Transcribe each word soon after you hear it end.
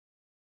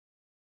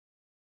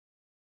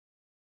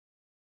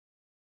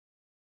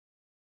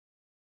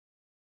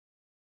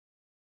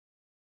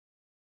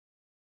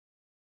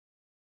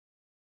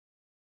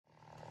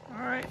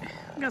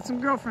Alright, got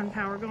some girlfriend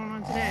power going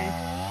on today.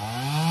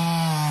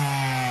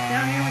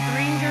 Down here with the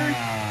Ranger.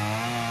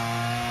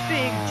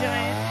 Big,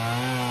 giant,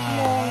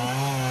 long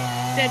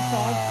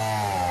deadfall.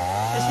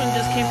 This one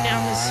just came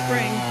down this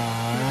spring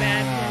from the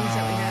bad winds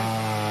that we had.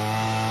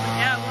 But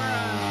yeah,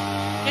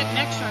 we're getting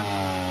extra.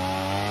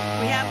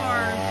 We have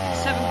our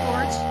 7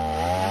 cords,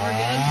 and we're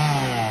good.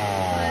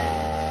 But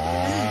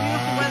this is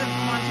beautiful weather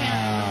for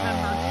Montana in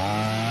November.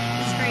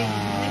 It's crazy.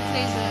 I think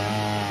today's the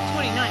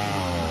 29th.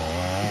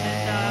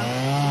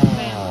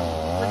 Man,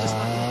 we're just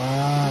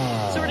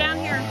lucky. So we're down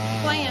here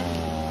playing.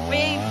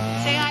 Wave.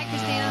 Say hi,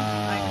 Christina.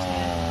 Hi,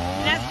 Christina.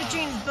 And that's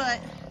Katrina's butt.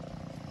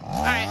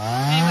 Alright,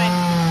 anyway,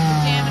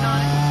 we're jamming on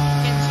it.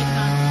 Getting shit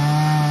done.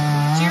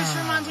 Cheers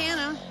from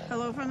Montana.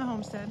 Hello from the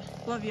homestead.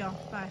 Love y'all.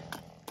 Bye.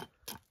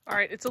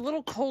 Alright, it's a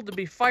little cold to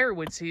be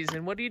firewood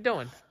season. What are you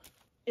doing?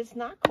 It's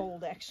not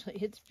cold, actually.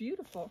 It's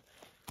beautiful.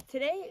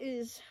 Today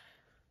is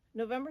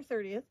November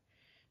 30th.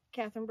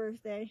 Catherine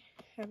birthday.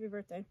 Happy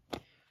birthday.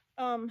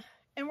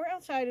 And we're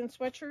outside in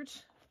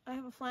sweatshirts. I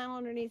have a flannel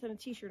underneath and a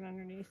t-shirt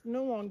underneath.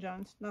 No long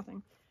johns,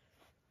 nothing.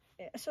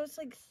 So it's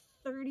like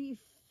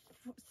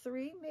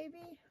 33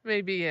 maybe?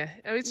 Maybe, yeah.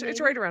 I mean,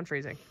 it's right around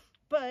freezing.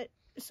 But,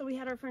 so we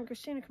had our friend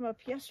Christina come up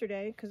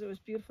yesterday, because it was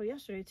beautiful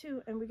yesterday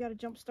too, and we got a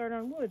jump start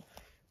on wood.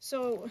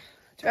 So,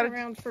 turn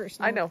around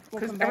first. I know,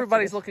 because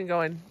everybody's looking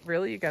going,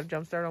 really? You got a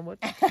jump start on wood?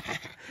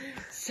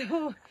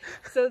 So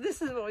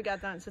this is what we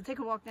got done. So take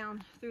a walk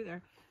down through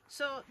there.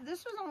 So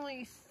this was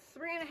only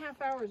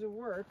 3.5 hours of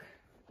work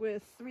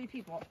with 3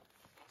 people.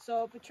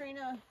 So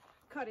Katrina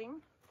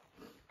cutting.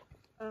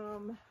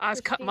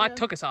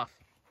 Took us off.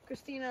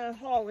 Christina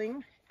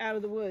hauling out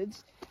of the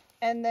woods.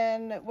 And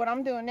then what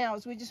I'm doing now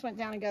is we just went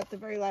down and got the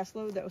very last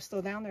load that was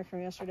still down there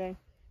from yesterday.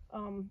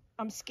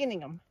 I'm skinning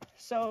them.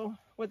 So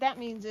what that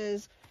means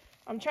is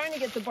I'm trying to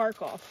get the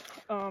bark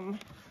off.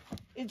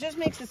 It just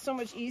makes it so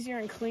much easier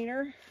and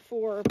cleaner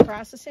for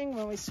processing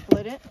when we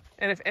split it.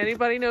 And if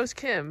anybody knows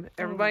Kim,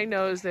 everybody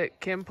knows that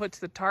Kim puts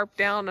the tarp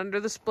down under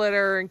the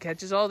splitter and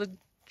catches all the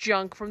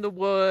junk from the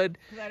wood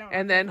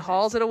and then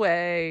hauls it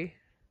away.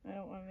 I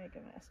don't want to make a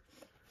mess.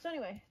 So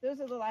anyway, those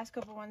are the last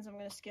couple ones I'm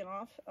going to skin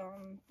off.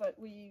 But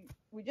we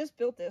just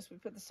built this. We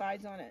put the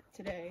sides on it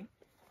today.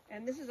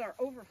 And this is our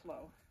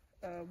overflow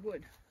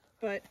wood.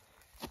 But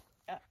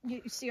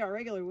you see our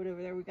regular wood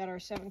over there. We got our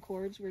 7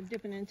 cords. We're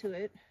dipping into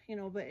it, you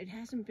know, but it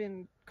hasn't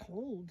been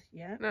cold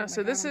yet. No,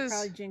 so this is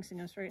probably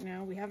jinxing us right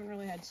now. We haven't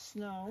really had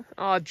snow.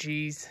 Oh,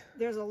 geez.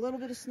 There's a little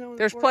bit of snow.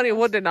 There's plenty of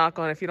wood to knock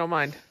on if you don't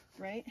mind.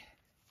 Right.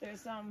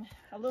 There's a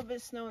little bit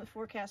of snow in the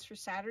forecast for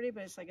Saturday,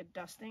 but it's like a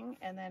dusting.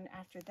 And then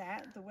after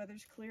that, the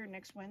weather's clear.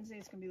 Next Wednesday,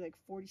 it's gonna be like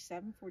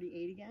 47,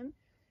 48 again.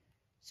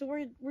 So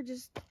we're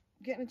just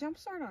getting a jump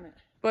start on it.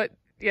 But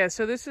yeah,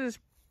 so this is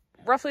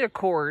roughly a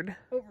cord.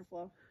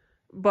 Overflow.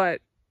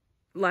 But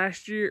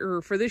last year,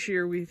 or for this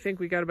year, we think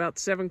we got about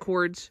 7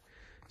 cords.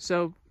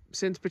 So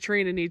since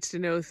Katrina needs to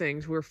know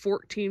things, we're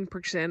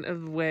 14%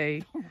 of the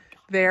way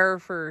there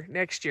for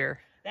next year.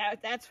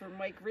 That's for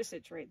Mike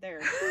Risich right there.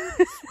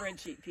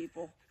 Spreadsheet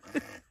people.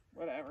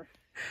 Whatever.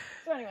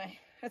 So anyway,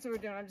 that's what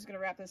we're doing. I'm just going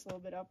to wrap this a little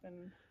bit up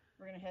and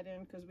we're going to head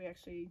in because we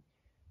actually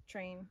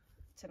train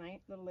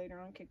tonight, a little later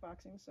on,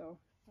 kickboxing. So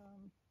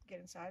get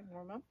inside,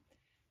 warm up,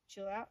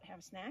 chill out, have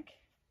a snack,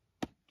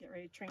 get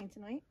ready to train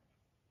tonight,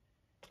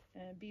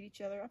 and beat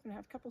each other up and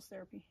have couples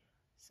therapy.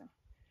 So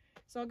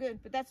it's all good.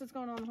 But that's what's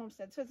going on in the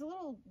homestead. So it's a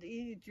little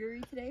dreary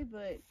today,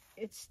 but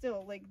it's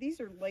still like these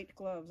are light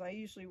gloves. I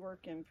usually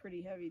work in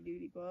pretty heavy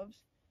duty gloves,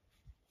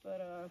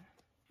 but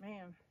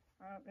man,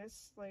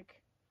 it's like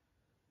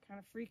kind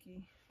of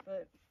freaky,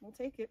 but we'll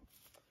take it.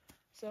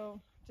 So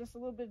just a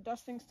little bit of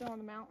dusting still on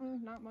the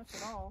mountain, not much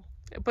at all.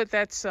 But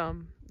that's a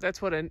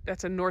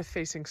north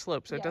facing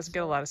slope, so it doesn't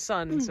get a lot of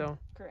sun. So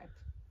correct.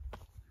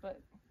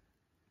 But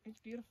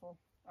it's beautiful.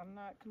 I'm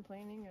not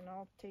complaining, and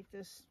I'll take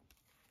this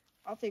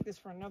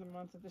for another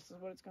month if this is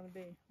what it's going to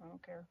be. I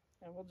don't care.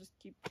 And we'll just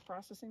keep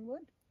processing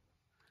wood.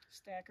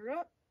 Stack her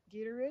up.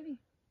 Get her ready.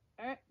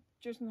 All right.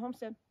 Cheers from the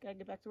homestead. Gotta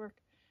get back to work.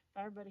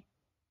 Bye, everybody.